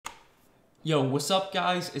Yo, what's up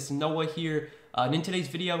guys? It's Noah here, and in today's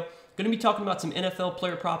video, going to be talking about some NFL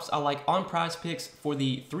player props I like on Prizepicks for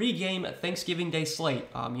the 3-game Thanksgiving Day slate.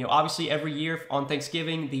 Obviously every year on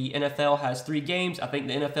Thanksgiving, the NFL has 3 games. I think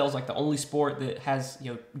the NFL is like the only sport that has,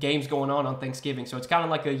 games going on Thanksgiving. So it's kind of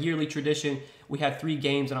like a yearly tradition. We had 3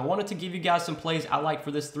 games, and I wanted to give you guys some plays I like for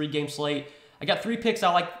this 3-game slate. I got 3 picks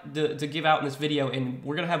I like to give out in this video, and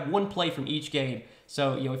we're going to have 1 play from each game.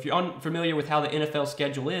 So, if you're unfamiliar with how the NFL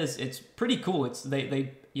schedule is, it's pretty cool. It's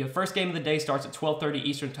first game of the day starts at 12:30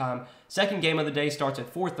 Eastern time. Second game of the day starts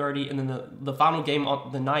at 4:30, and then the final game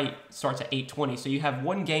of the night starts at 8:20. So you have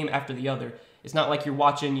 1 game after the other. It's not like you're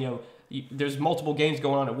watching, there's multiple games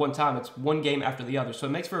going on at one time. It's 1 game after the other. So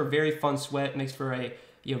it makes for a very fun sweat. It makes for a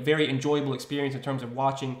very enjoyable experience in terms of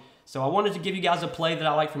watching. So I wanted to give you guys a play that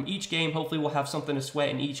I like from each game. Hopefully we'll have something to sweat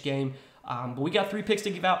in each game. But we got 3 picks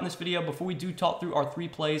to give out in this video. Before we do talk through our 3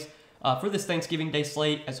 plays for this Thanksgiving Day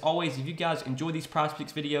slate, as always, if you guys enjoy these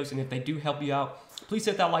Prizepicks videos and if they do help you out, please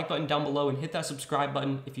hit that like button down below and hit that subscribe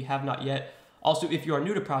button if you have not yet. Also, if you are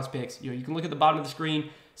new to Prizepicks, you can look at the bottom of the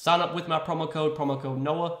screen, sign up with my promo code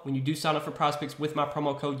Noah. When you do sign up for Prizepicks with my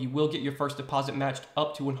promo code, you will get your first deposit matched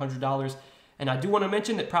up to $100. And I do want to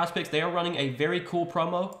mention that Prizepicks, they are running a very cool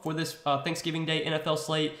promo for this Thanksgiving Day NFL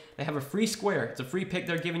slate. They have a free square. It's a free pick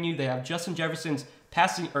they're giving you. They have Justin Jefferson's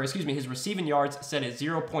his receiving yards set at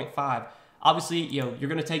 0.5. Obviously, you're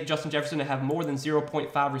going to take Justin Jefferson to have more than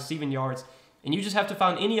 0.5 receiving yards, and you just have to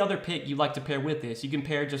find any other pick you like to pair with this. You can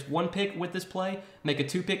pair just 1 pick with this play, make a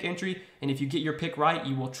 2-pick entry, and if you get your pick right,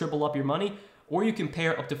 you will triple up your money. Or you can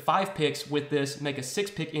pair up to 5 picks with this, make a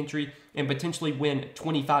 6-pick entry, and potentially win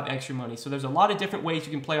 25 extra money. So there's a lot of different ways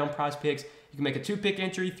you can play on Prizepicks. You can make a 2-pick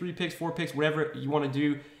entry, 3 picks, 4 picks, whatever you want to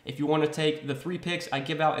do. If you want to take the 3 picks I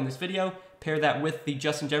give out in this video, pair that with the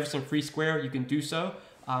Justin Jefferson free square, you can do so.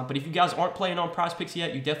 But if you guys aren't playing on Prizepicks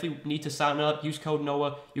yet, you definitely need to sign up. Use code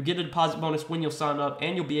Noah. You'll get a deposit bonus when you'll sign up,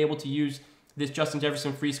 and you'll be able to use this Justin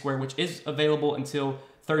Jefferson free square, which is available until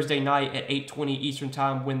Thursday night at 8:20 Eastern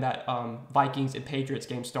time when that Vikings and Patriots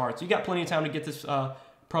game starts. You got plenty of time to get this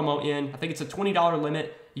promo in. I think it's a $20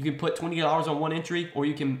 limit. You can put $20 on 1 entry, or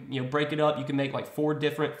you can break it up. You can make like 4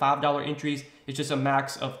 different $5 entries. It's just a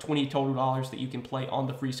max of $20 total that you can play on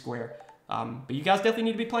the free square. But you guys definitely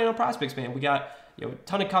need to be playing on Prizepicks, man. We got a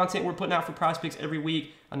ton of content we're putting out for Prizepicks every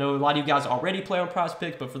week. I know a lot of you guys already play on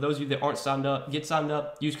Prizepicks, but for those of you that aren't signed up, get signed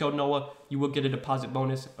up. Use code Noah. You will get a deposit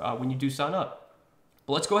bonus when you do sign up.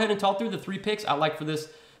 But let's go ahead and talk through the 3 picks I like for this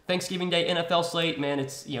Thanksgiving Day NFL slate. Man,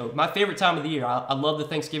 it's my favorite time of the year. I love the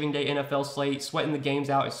Thanksgiving Day NFL slate. Sweating the games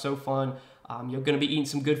out is so fun. You're going to be eating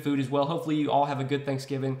some good food as well. Hopefully you all have a good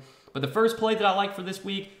Thanksgiving. But the first play that I like for this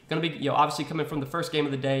week, going to be obviously coming from the first game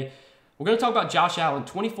of the day. We're going to talk about Josh Allen.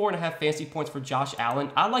 24.5 fantasy points for Josh Allen.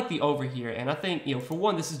 I like the over here, and I think for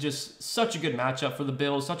one, this is just such a good matchup for the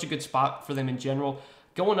Bills. Such a good spot for them in general.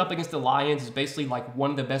 Going up against the Lions is basically like one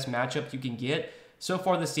of the best matchups you can get. So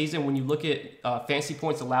far this season, when you look at fantasy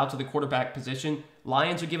points allowed to the quarterback position,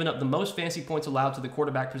 Lions are giving up the most fantasy points allowed to the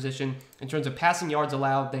quarterback position. In terms of passing yards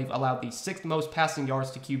allowed, they've allowed the 6th most passing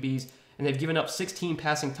yards to QBs, and they've given up 16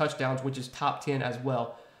 passing touchdowns, which is top 10 as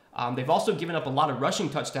well. They've also given up a lot of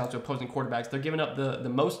rushing touchdowns to opposing quarterbacks. They're giving up the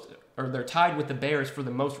most, or they're tied with the Bears for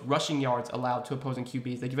the most rushing yards allowed to opposing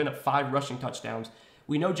QBs. They've given up 5 rushing touchdowns.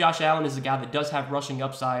 We know Josh Allen is a guy that does have rushing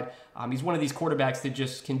upside. He's one of these quarterbacks that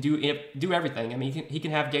just can do everything. I mean, he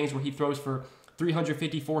can have games where he throws for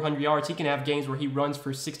 350, 400 yards. He can have games where he runs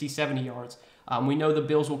for 60, 70 yards. We know the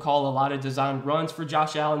Bills will call a lot of designed runs for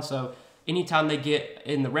Josh Allen, so anytime they get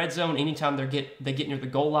in the red zone, anytime they get near the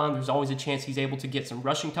goal line, there's always a chance he's able to get some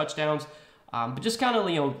rushing touchdowns. But just kind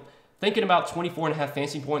of, thinking about 24.5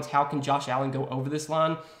 fantasy points, how can Josh Allen go over this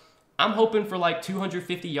line? I'm hoping for like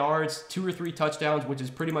 250 yards, 2 or 3 touchdowns, which is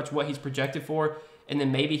pretty much what he's projected for. And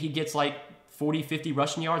then maybe he gets like 40, 50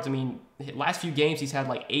 rushing yards. I mean, last few games he's had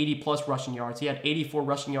like 80-plus rushing yards. He had 84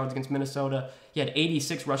 rushing yards against Minnesota. He had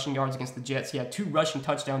 86 rushing yards against the Jets. He had 2 rushing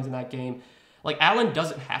touchdowns in that game. Like, Allen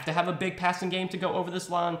doesn't have to have a big passing game to go over this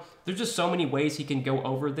line. There's just so many ways he can go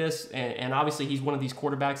over this. And obviously he's one of these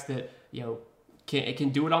quarterbacks that, can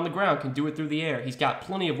do it on the ground, can do it through the air. He's got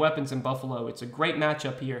plenty of weapons in Buffalo. It's a great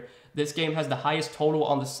matchup here. This game has the highest total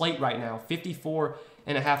on the slate right now,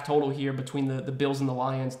 54.5 total here between the Bills and the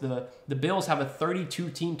Lions. The Bills have a 32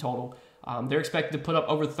 team total. They're expected to put up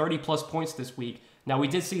over 30-plus points this week. Now, we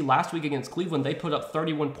did see last week against Cleveland, they put up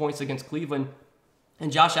 31 points against Cleveland, and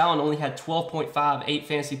Josh Allen only had 12.58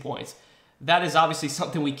 fantasy points. That is obviously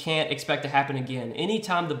something we can't expect to happen again.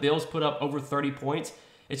 Anytime the Bills put up over 30 points,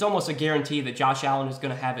 it's almost a guarantee that Josh Allen is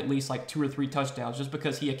going to have at least like 2 or 3 touchdowns just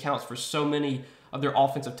because he accounts for so many of their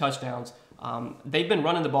offensive touchdowns. They've been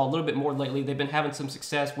running the ball a little bit more lately. They've been having some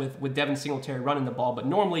success with Devin Singletary running the ball, but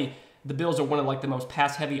normally the Bills are one of like the most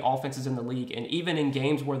pass-heavy offenses in the league, and even in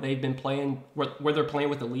games where they've been playing, where they're playing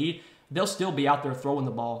with the lead, they'll still be out there throwing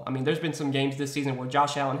the ball. I mean, there's been some games this season where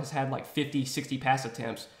Josh Allen has had like 50, 60 pass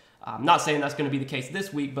attempts. I'm not saying that's going to be the case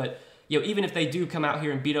this week, but even if they do come out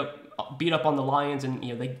here and beat up on the Lions and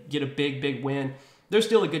they get a big win, there's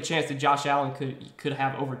still a good chance that Josh Allen could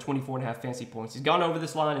have over 24.5 fantasy points. He's gone over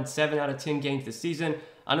this line in 7 out of 10 games this season.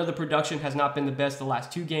 I know the production has not been the best the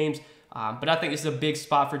last 2 games, but I think this is a big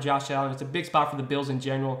spot for Josh Allen. It's a big spot for the Bills in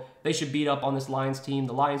general. They should beat up on this Lions team.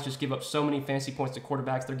 The Lions just give up so many fantasy points to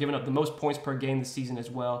quarterbacks. They're giving up the most points per game this season as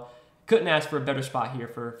well. Couldn't ask for a better spot here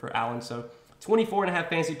for Allen. So 24.5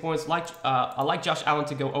 fantasy points. I like Josh Allen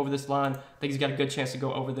to go over this line. I think he's got a good chance to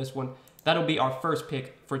go over this one. That'll be our first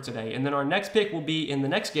pick for today. And then our next pick will be in the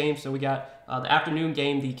next game. So we got the afternoon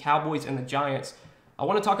game, the Cowboys and the Giants. I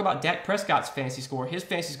want to talk about Dak Prescott's fantasy score. His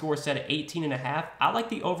fantasy score is set at 18.5. I like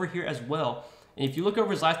the over here as well. And if you look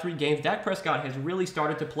over his last 3 games, Dak Prescott has really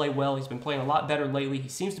started to play well. He's been playing a lot better lately. He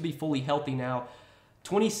seems to be fully healthy now.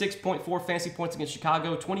 26.4 fantasy points against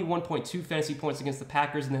Chicago, 21.2 fantasy points against the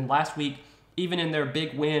Packers, and then last week, even in their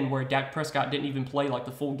big win where Dak Prescott didn't even play like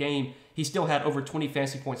the full game, he still had over 20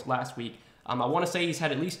 fantasy points last week. I want to say he's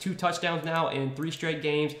had at least 2 touchdowns now in 3 straight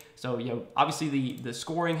games. So, obviously the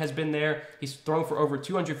scoring has been there. He's thrown for over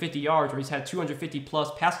 250 yards, or he's had 250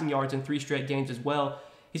 plus passing yards in 3 straight games as well.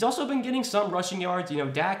 He's also been getting some rushing yards.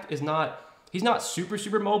 Dak is he's not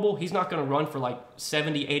super mobile. He's not going to run for like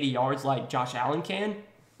 70, 80 yards like Josh Allen can.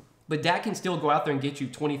 But Dak can still go out there and get you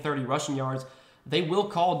 20, 30 rushing yards. They will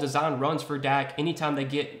call design runs for Dak anytime they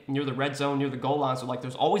get near the red zone, near the goal line. So,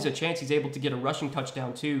 there's always a chance he's able to get a rushing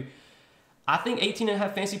touchdown too. I think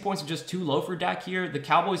 18.5 fantasy points is just too low for Dak here. The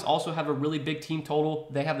Cowboys also have a really big team total.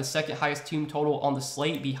 They have the second highest team total on the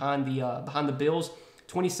slate behind the Bills.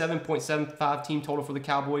 27.75 team total for the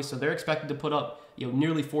Cowboys. So they're expected to put up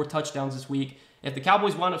nearly 4 touchdowns this week. If the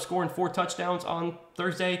Cowboys wind up scoring 4 touchdowns on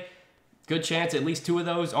Thursday, good chance at least 2 of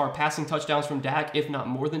those are passing touchdowns from Dak, if not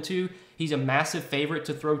more than 2. He's a massive favorite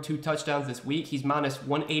to throw 2 touchdowns this week. He's minus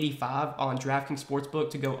 185 on DraftKings Sportsbook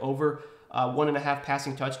to go over 1.5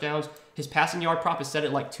 passing touchdowns. His passing yard prop is set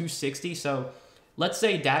at like 260. So let's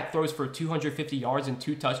say Dak throws for 250 yards and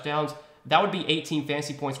 2 touchdowns. That would be 18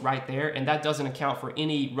 fantasy points right there, and that doesn't account for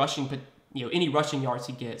any rushing yards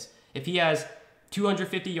he gets. If he has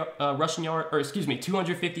 250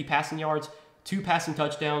 250 passing yards, 2 passing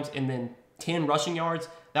touchdowns, and then 10 rushing yards,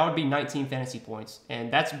 that would be 19 fantasy points.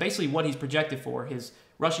 And that's basically what he's projected for. His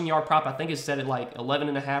rushing yard prop, I think, is set at like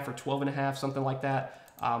 11.5 or 12.5, something like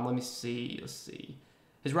that. Let me see. Let's see.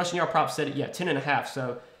 His rushing yard prop set at 10.5.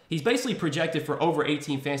 So he's basically projected for over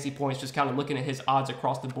 18 fantasy points, just kind of looking at his odds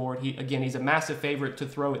across the board. He's a massive favorite to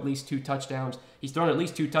throw at least 2 touchdowns. He's thrown at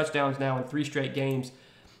least 2 touchdowns now in 3 straight games.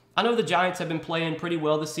 I know the Giants have been playing pretty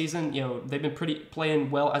well this season. They've been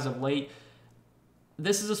playing well as of late.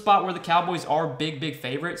 This is a spot where the Cowboys are big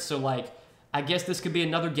favorites. So, I guess this could be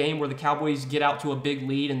another game where the Cowboys get out to a big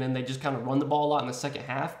lead and then they just kind of run the ball a lot in the second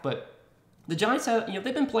half. But the Giants have,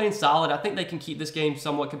 they've been playing solid. I think they can keep this game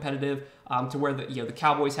somewhat competitive to where the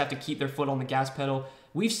Cowboys have to keep their foot on the gas pedal.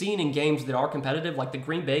 We've seen in games that are competitive, like the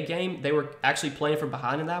Green Bay game, they were actually playing from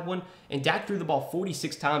behind in that one, and Dak threw the ball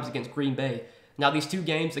 46 times against Green Bay. Now, these 2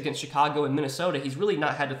 games against Chicago and Minnesota, he's really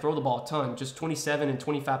not had to throw the ball a ton, just 27 and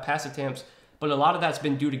 25 pass attempts, but a lot of that's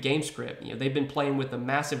been due to game script. They've been playing with a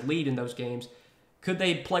massive lead in those games. Could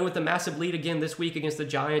they play with a massive lead again this week against the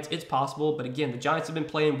Giants? It's possible, but again, the Giants have been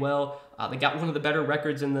playing well. They got one of the better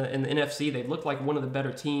records in the NFC. They look like one of the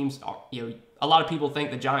better teams. A lot of people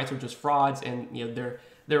think the Giants are just frauds, and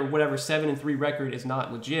their whatever 7-3 record is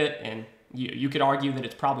not legit, and you could argue that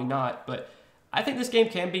it's probably not. But I think this game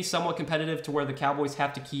can be somewhat competitive to where the Cowboys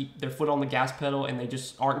have to keep their foot on the gas pedal, and they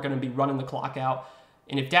just aren't going to be running the clock out.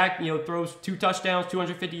 And if Dak, throws 2 touchdowns,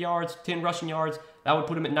 250 yards, 10 rushing yards, that would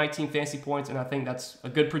put him at 19 fantasy points, and I think that's a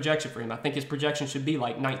good projection for him. I think his projection should be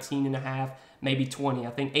like 19.5, maybe 20.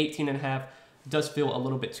 I think 18.5 does feel a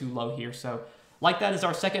little bit too low here. So, that is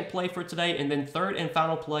our second play for today, and then third and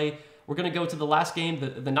final play, we're going to go to the last game,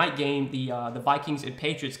 the night game, the Vikings and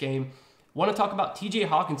Patriots game. Want to talk about T.J.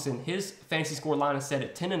 Hawkinson. His fantasy score line is set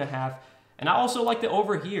at 10.5. And I also like the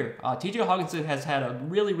over here. T.J. Hawkinson has had a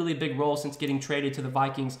really big role since getting traded to the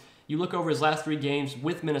Vikings. You look over his last 3 games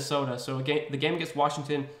with Minnesota. So the game against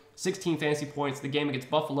Washington, 16 fantasy points. The game against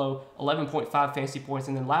Buffalo, 11.5 fantasy points.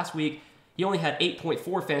 And then last week, he only had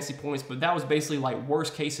 8.4 fantasy points, but that was basically like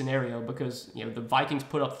worst case scenario because the Vikings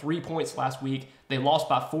put up 3 points last week. They lost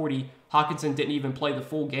by 40. Hawkinson didn't even play the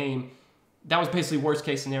full game. That was basically worst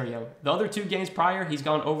case scenario. The other 2 games prior, he's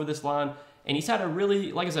gone over this line and he's had a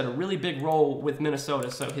really, like I said, a really big role with Minnesota.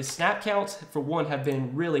 So his snap counts, for one, have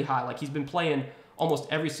been really high. Like, he's been playing almost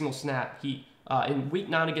every single snap. He in Week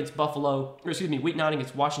 9 against Week 9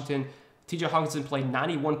 against Washington, T.J. Hockenson played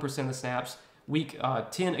 91% of the snaps. Week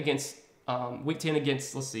 10 against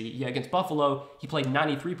against Buffalo, he played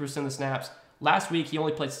 93% of the snaps. Last week, he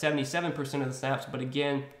only played 77% of the snaps, but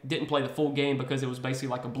again, didn't play the full game because it was basically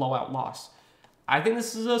like a blowout loss. I think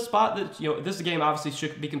this is a spot that, this game obviously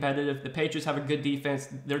should be competitive. The Patriots have a good defense.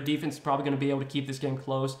 Their defense is probably going to be able to keep this game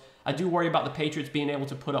close. I do worry about the Patriots being able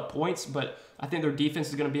to put up points, but I think their defense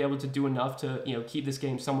is going to be able to do enough to, keep this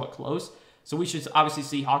game somewhat close. So we should obviously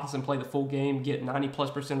see Hockenson play the full game, get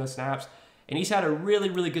 90+% of the snaps. And he's had a really,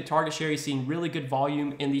 really good target share. He's seen really good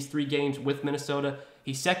volume in these 3 games with Minnesota.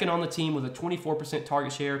 He's second on the team with a 24%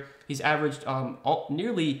 target share. He's averaged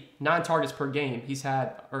nearly 9 targets per game. He's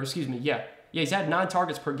had 9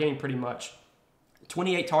 targets per game pretty much.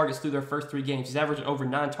 28 targets through their first 3 games. He's averaged over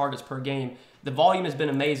 9 targets per game. The volume has been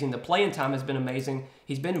amazing. The playing time has been amazing.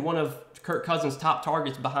 He's been one of Kirk Cousins' top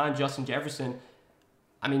targets behind Justin Jefferson.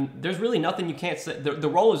 I mean, there's really nothing you can't say. The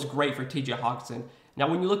role is great for T.J. Hockenson. Now,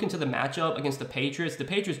 when you look into the matchup against the Patriots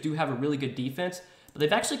do have a really good defense, but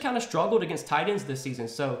they've actually kind of struggled against tight ends this season.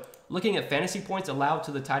 So looking at fantasy points allowed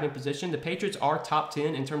to the tight end position, the Patriots are top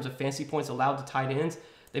 10 in terms of fantasy points allowed to tight ends.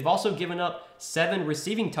 They've also given up 7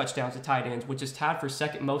 receiving touchdowns to tight ends, which is tied for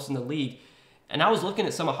second most in the league. And I was looking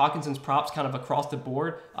at some of Hockenson's props kind of across the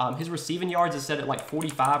board. His receiving yards is set at like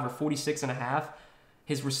 45 or 46.5.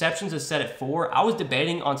 His receptions is set at 4. I was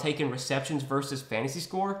debating on taking receptions versus fantasy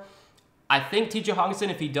score. I think T.J. Hockenson,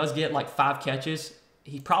 if he does get like 5 catches,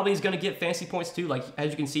 he probably is going to get fantasy points too. Like,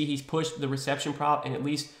 as you can see, he's pushed the reception prop in at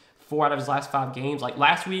least 4 out of his last 5 games. Like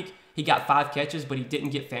last week, he got 5 catches, but he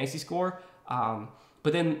didn't get fantasy score.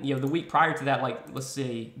 But then, the week prior to that, like, let's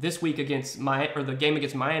see, this week the game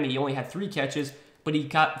against Miami, he only had 3 catches, but he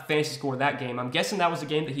got fantasy score that game. I'm guessing that was the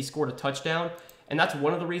game that he scored a touchdown, and that's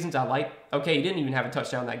one of the reasons I like. Okay, he didn't even have a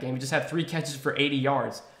touchdown that game. He just had 3 catches for 80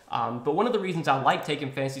 yards. But one of the reasons I like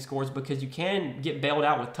taking fantasy scores is because you can get bailed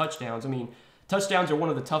out with touchdowns. I mean, touchdowns are one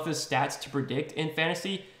of the toughest stats to predict in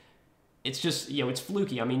fantasy. It's just, it's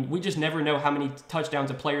fluky. I mean, we just never know how many touchdowns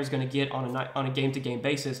a player is going to get on a game-to-game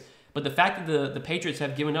basis. But the fact that the Patriots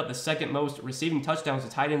have given up the second most receiving touchdowns to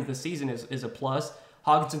tight ends this season is a plus.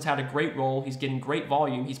 Hockenson's had a great role. He's getting great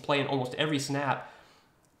volume. He's playing almost every snap.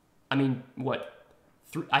 I mean,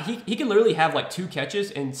 he could literally have like 2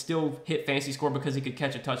 catches and still hit fantasy score because he could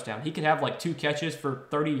catch a touchdown. He could have like 2 catches for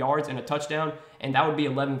 30 yards and a touchdown, and that would be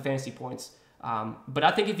 11 fantasy points. But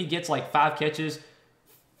I think if he gets like 5 catches,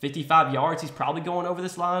 55 yards, he's probably going over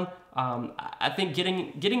this line. I think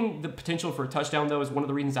getting the potential for a touchdown, though, is one of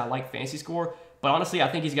the reasons I like fantasy score. But honestly, I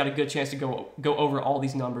think he's got a good chance to go over all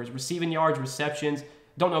these numbers. Receiving yards, receptions,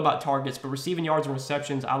 don't know about targets, but receiving yards and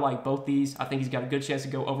receptions, I like both these. I think he's got a good chance to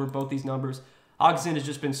go over both these numbers. Hockenson has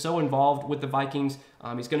just been so involved with the Vikings.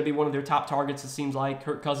 He's going to be one of their top targets, it seems like.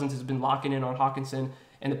 Kirk Cousins has been locking in on Hockenson.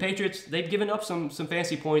 And the Patriots, they've given up some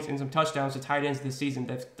fantasy points and some touchdowns to tight ends this season.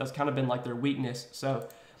 That's kind of been like their weakness. So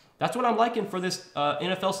that's what I'm liking for this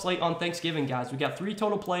NFL slate on Thanksgiving, guys. We got 3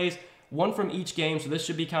 total plays, 1 from each game. So this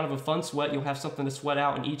should be kind of a fun sweat. You'll have something to sweat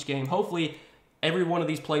out in each game. Hopefully, every one of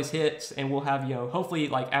these plays hits, and we'll have, hopefully,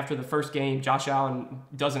 like, after the first game, Josh Allen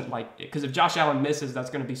doesn't, like, because if Josh Allen misses, that's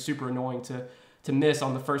going to be super annoying to miss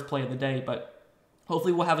on the first play of the day. But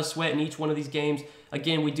hopefully we'll have a sweat in each one of these games.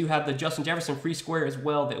 Again, we do have the Justin Jefferson free square as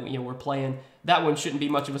well that we're playing. That one shouldn't be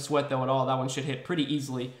much of a sweat, though, at all. That one should hit pretty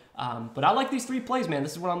easily. But I like these 3 plays, man.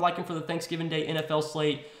 This is what I'm liking for the Thanksgiving Day NFL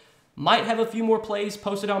slate. Might have a few more plays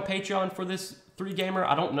posted on Patreon for this 3-gamer.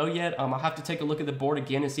 I don't know yet. I'll have to take a look at the board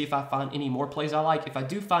again and see if I find any more plays I like. If I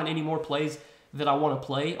do find any more plays that I want to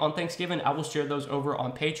play on Thanksgiving, I will share those over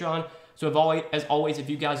on Patreon. So as always, if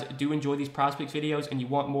you guys do enjoy these Prizepicks videos and you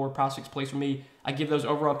want more Prizepicks plays from me, I give those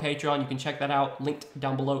over on Patreon. You can check that out, linked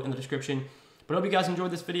down below in the description. But I hope you guys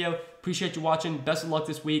enjoyed this video. Appreciate you watching. Best of luck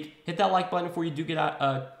this week. Hit that like button before you do get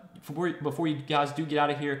out. Before you guys do get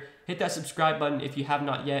out of here, hit that subscribe button if you have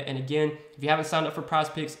not yet. And again, if you haven't signed up for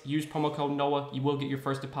Prizepicks, use promo code NOAH. You will get your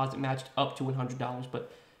first deposit matched up to $100.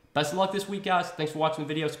 But best of luck this week, guys. Thanks for watching the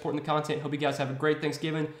video, supporting the content. Hope you guys have a great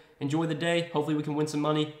Thanksgiving. Enjoy the day. Hopefully we can win some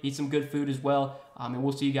money, eat some good food as well. And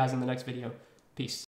we'll see you guys in the next video. Peace.